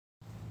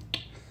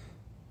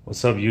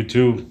What's up,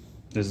 YouTube?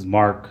 This is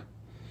Mark.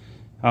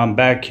 I'm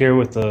back here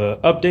with the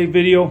update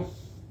video.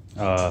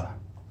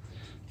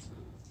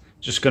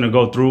 Just gonna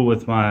go through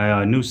with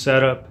my new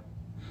setup.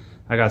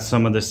 I got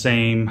some of the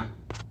same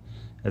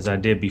as I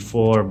did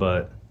before,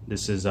 but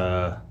this is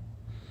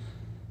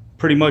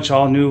pretty much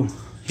all new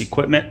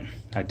equipment.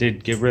 I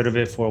did get rid of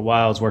it for a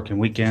while. I was working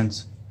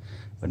weekends,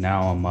 but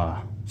now I'm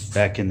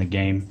back in the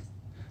game,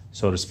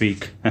 so to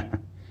speak.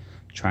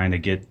 Trying to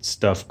get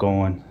stuff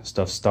going,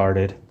 stuff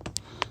started.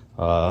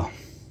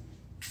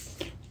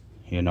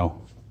 You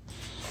know,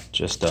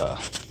 just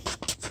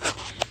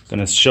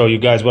gonna show you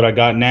guys what I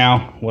got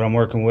now, what I'm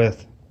working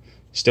with.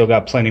 Still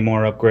got plenty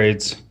more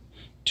upgrades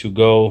to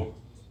go,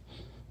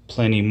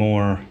 plenty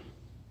more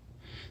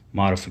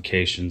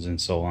modifications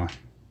and so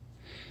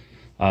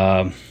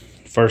on.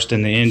 First,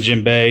 in the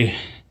engine bay,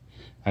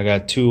 I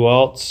got two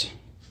alts.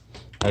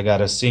 I got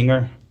a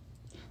Singer,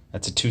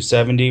 that's a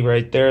 270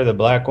 right there, the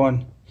black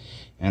one,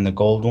 and the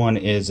gold one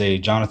is a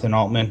Jonathan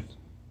Altman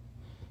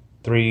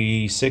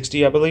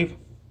 360, I believe.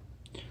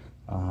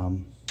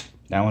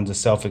 That one's a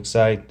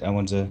self-excite, that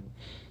one's a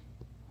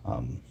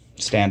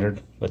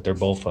standard, but they're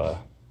both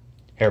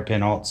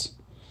hairpin alts.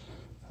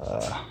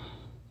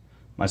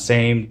 My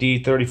same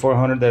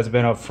D3400 that's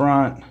been up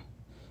front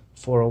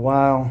for a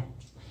while.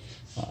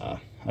 A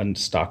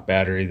stock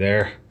battery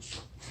there.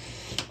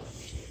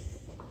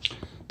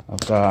 I've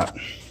got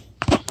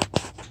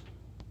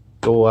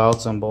dual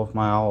outs on both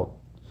my alt.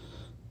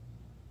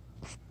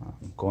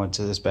 I'm going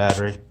to this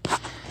battery,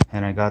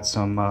 and I got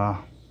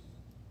some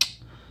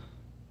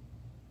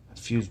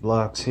fuse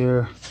blocks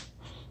here.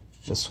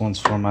 This one's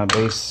for my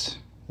base.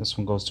 This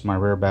one goes to my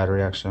rear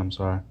battery, actually, I'm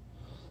sorry.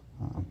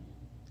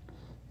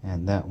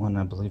 And that one,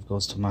 I believe,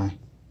 goes to my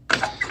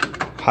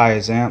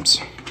highest amps.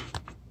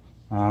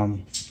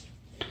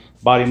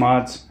 Body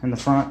mods in the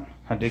front.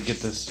 I did get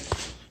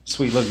this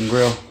sweet looking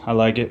grill. I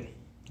like it.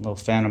 A little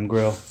Phantom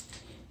grill.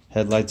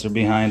 Headlights are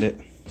behind it.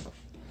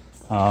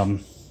 Now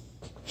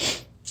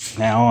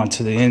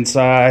onto the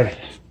inside.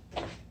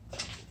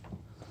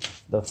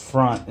 The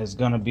front is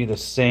gonna be the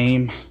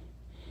same.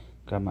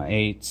 Got my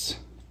 8s.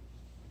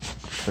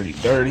 Pretty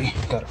dirty.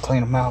 Gotta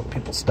clean them out.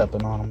 People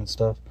stepping on them and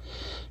stuff.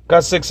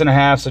 Got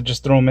 6.5, so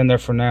just throw them in there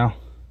for now.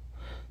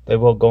 They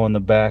will go in the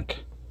back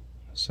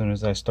as soon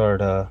as I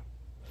start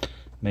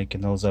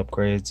making those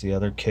upgrades. The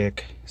other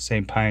kick,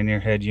 same Pioneer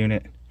head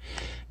unit.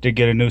 Did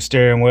get a new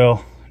steering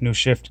wheel, new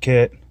shift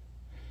kit,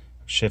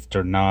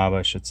 shifter knob,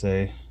 I should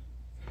say.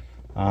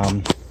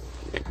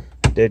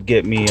 Did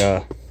get me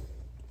a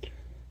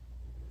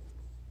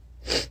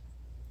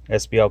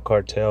SBL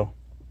cartel.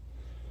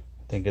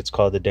 I think it's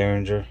called the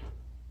Derringer.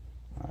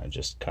 I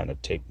just kind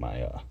of take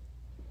my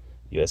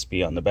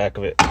USB on the back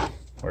of it.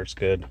 Works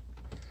good.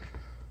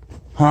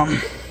 All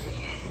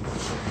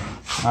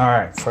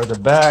right, further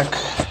back,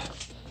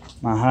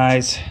 my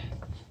highs.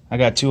 I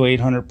got two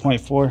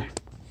 800.4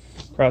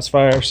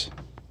 crossfires.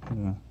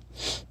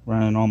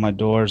 Running all my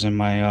doors and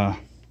my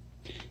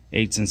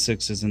 8s and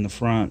 6s in the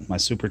front. My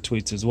super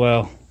tweets as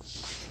well.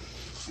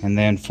 And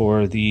then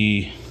for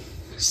the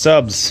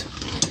subs,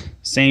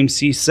 same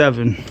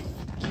C7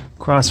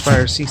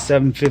 crossfire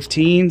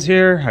C715s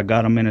here. I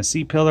got them in a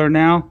C-pillar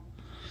now.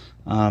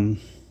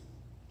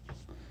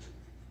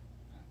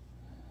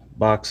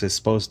 Box is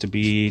supposed to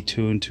be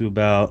 2 and 2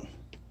 about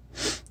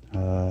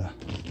I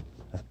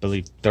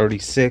believe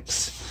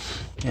 36,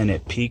 and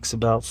it peaks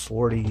about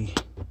 45,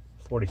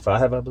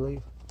 I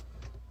believe.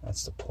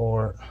 That's the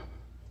port.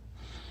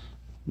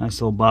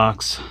 Nice little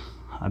box.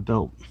 I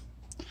built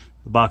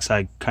the box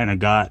I kind of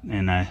got,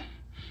 and I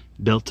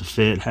built to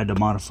fit. Had to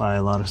modify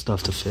a lot of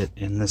stuff to fit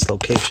in this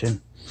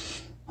location.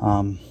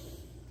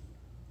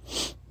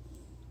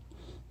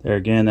 There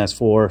again, that's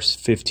 4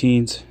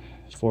 15s,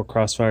 4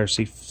 crossfire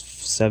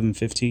C7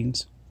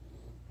 15s.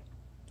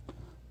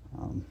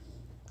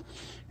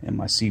 And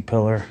my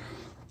C-pillar.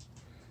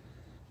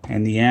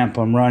 And the amp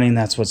I'm running,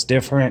 that's what's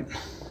different.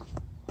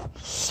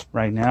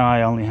 Right now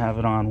I only have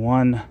it on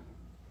one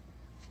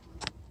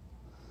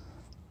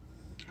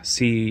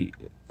C7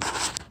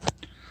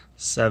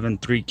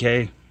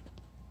 3K.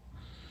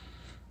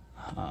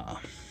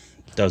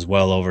 Does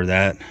well over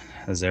that,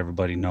 as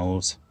everybody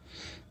knows.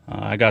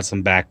 I got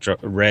some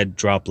red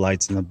drop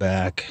lights in the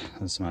back.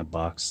 This is my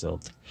box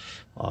sealed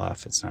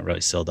off. It's not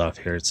really sealed off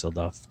here, it's sealed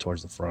off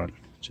towards the front.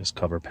 Just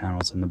cover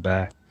panels in the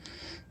back.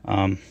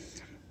 And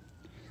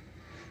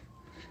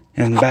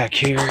back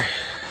here,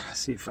 let's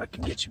see if I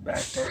can get you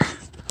back there.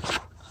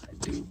 I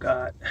do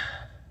got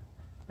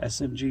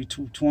SMG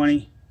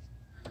 220.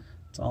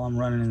 That's all I'm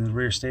running in the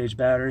rear stage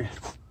battery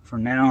for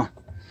now.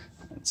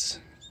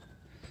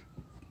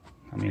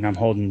 I'm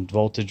holding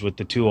voltage with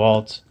the 2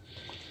 alts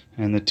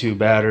and the 2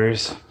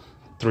 batteries,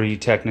 3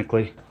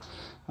 technically.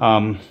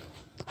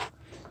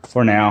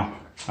 For now,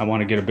 I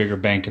want to get a bigger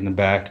bank in the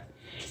back,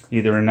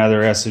 either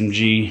another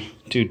SMG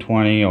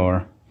 220 or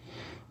a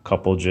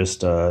couple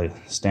just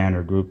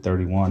standard Group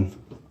 31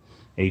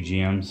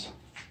 AGMs.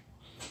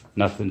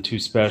 Nothing too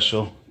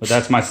special, but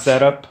that's my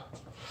setup.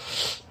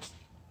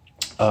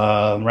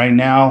 Right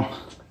now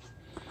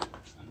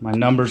My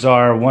numbers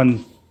are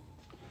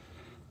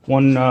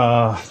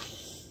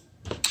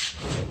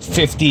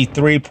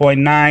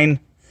 153.9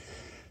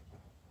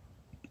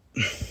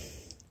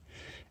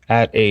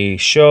 at a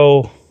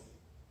show.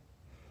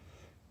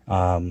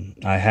 I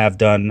have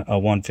done a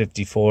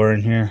 154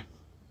 in here.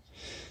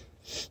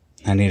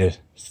 I need to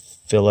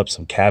fill up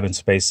some cabin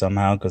space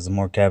somehow, because the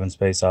more cabin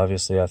space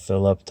obviously I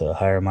fill up, the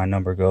higher my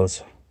number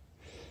goes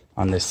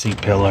on this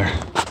seat pillar.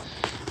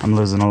 I'm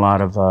losing a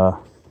lot of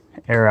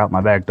air out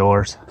my back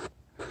doors.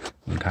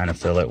 And kind of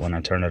fill it when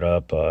I turn it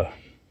up.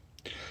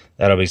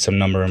 That'll be some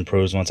number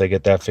improves once I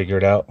get that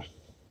figured out.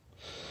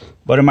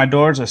 But in my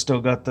doors, I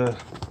still got the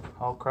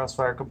all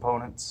Crossfire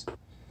components.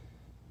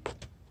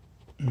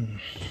 And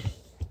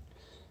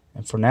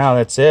for now,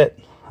 that's it.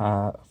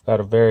 I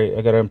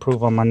gotta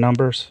improve on my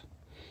numbers,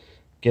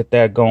 get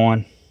that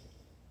going.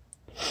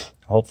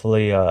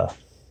 Hopefully,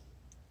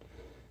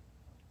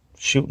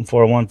 shooting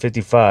for a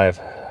 155.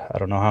 I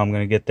don't know how I'm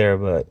gonna get there,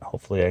 but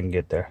hopefully I can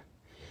get there.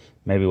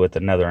 Maybe with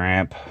another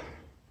amp.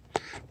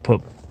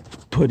 Put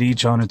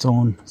each on its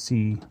own.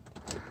 See,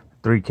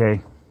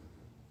 3K.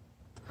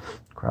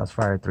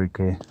 Crossfire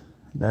 3K.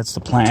 That's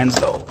the plans,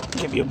 though.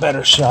 Give you a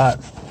better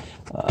shot.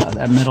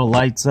 That middle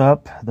lights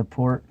up. The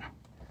port.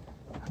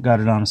 Got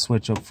it on a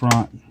switch up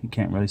front. You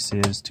can't really see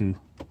it. It's too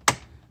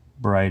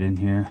bright in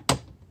here.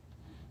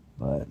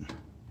 But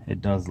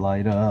it does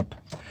light up.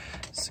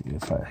 Let's see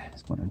if I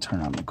want to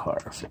turn on the car.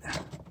 If it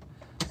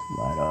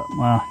light up.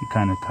 Well, you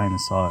kind of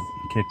saw it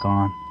kick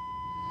on.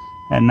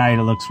 At night,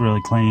 it looks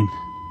really clean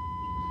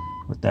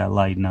with that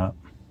lighting up.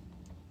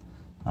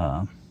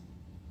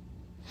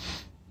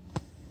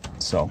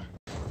 So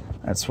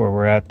that's where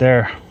we're at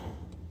there.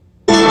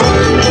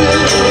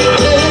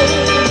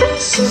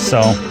 So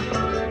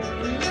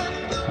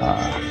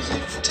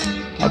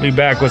I'll be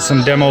back with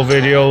some demo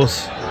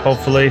videos,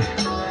 hopefully.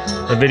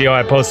 The video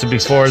I posted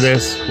before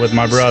this with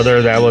my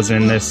brother, that was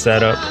in this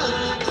setup.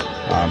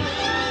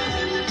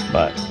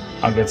 But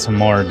I'll get some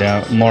more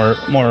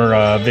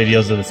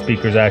videos of the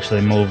speakers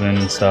actually moving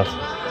and stuff.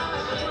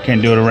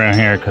 Can't do it around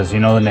here because you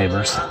know the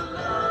neighbors.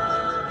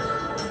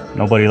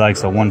 Nobody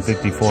likes a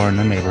 154 in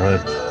the neighborhood.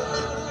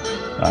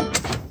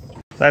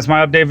 That's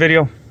my update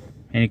video.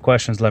 Any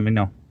questions, let me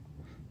know.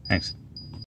 Thanks.